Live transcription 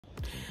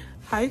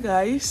Hi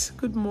guys,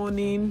 good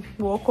morning,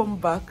 welcome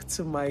back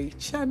to my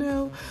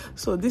channel.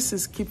 So this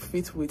is Keep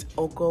Fit with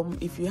Ogom.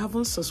 If you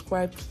haven't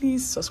subscribed,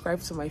 please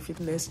subscribe to my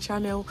fitness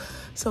channel.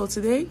 So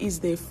today is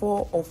day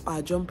 4 of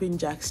our jumping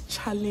jacks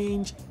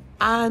challenge,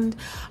 and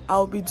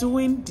I'll be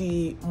doing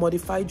the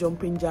modified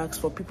jumping jacks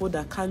for people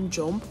that can't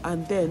jump,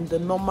 and then the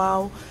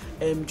normal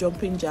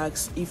jumping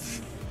jacks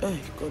if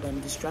God,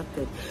 I'm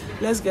distracted.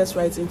 Let's get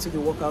right into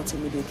the workout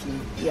immediately.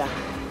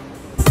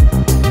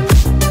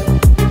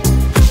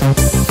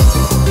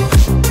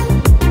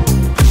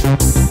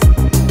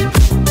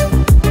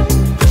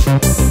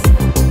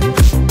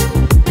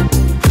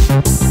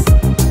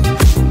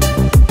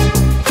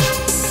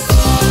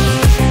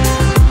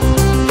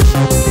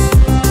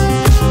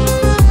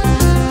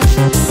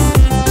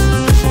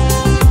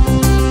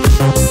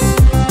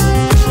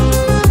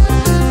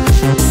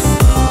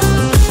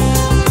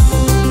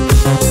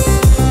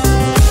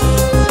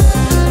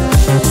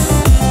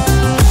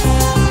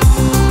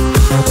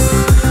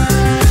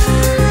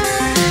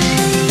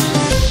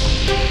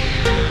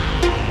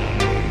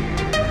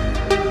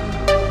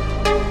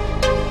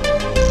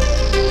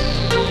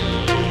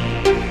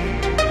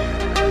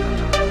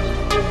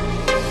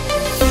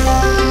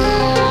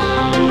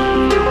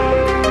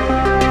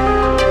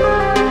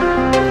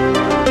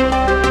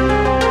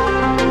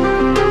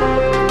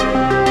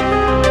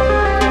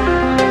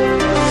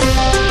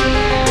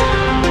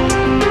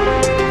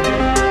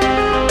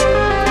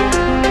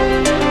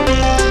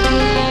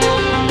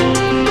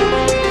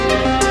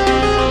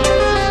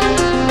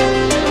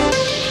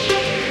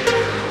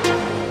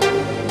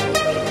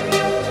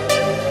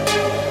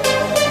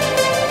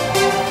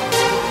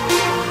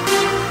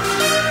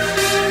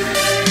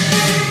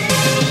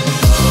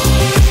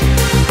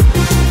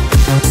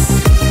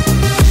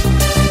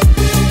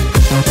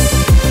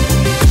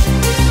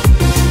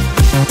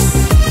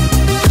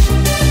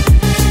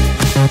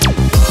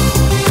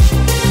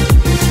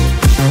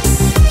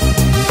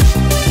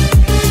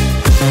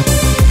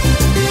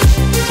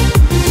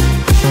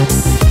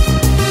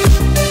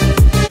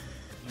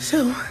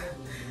 So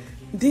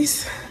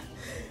this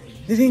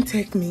didn't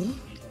take me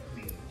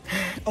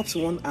up to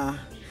 1 hour.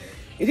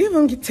 It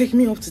didn't even take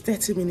me up to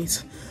 30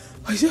 minutes.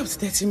 Or is it up to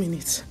 30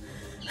 minutes?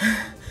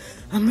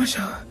 I'm not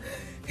sure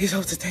it's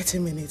up to 30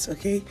 minutes,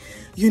 okay?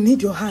 You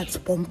need your heart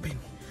pumping.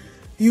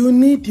 You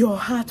need your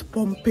heart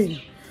pumping,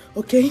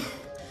 okay?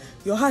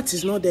 Your heart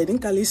is not there.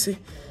 Didn't Kali say,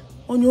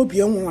 on your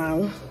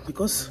beyond,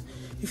 because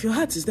if your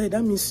heart is there,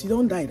 that means you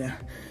don't die there.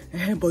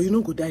 But you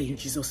don't go die in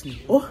Jesus' name.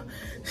 Oh,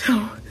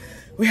 so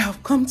we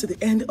have come to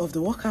the end of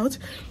the workout.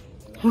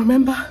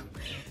 Remember,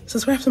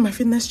 subscribe to my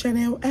fitness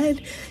channel, and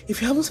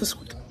if you haven't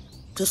subscribed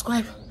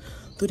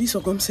to this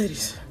OGOM'S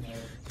series,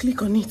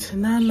 click on it.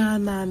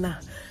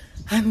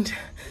 And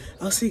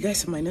I'll see you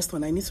guys in my next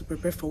one. I need to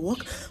prepare for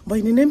work, but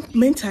in the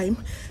meantime,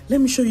 let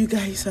me show you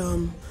guys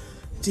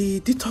the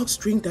detox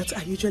drink that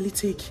I usually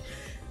take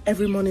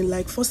every morning.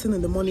 Like first thing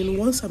in the morning,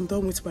 once I'm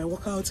done with my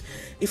workout,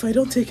 if I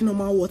don't take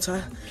normal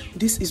water,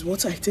 this is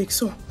what I take.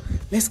 So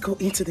let's go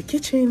into the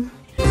kitchen.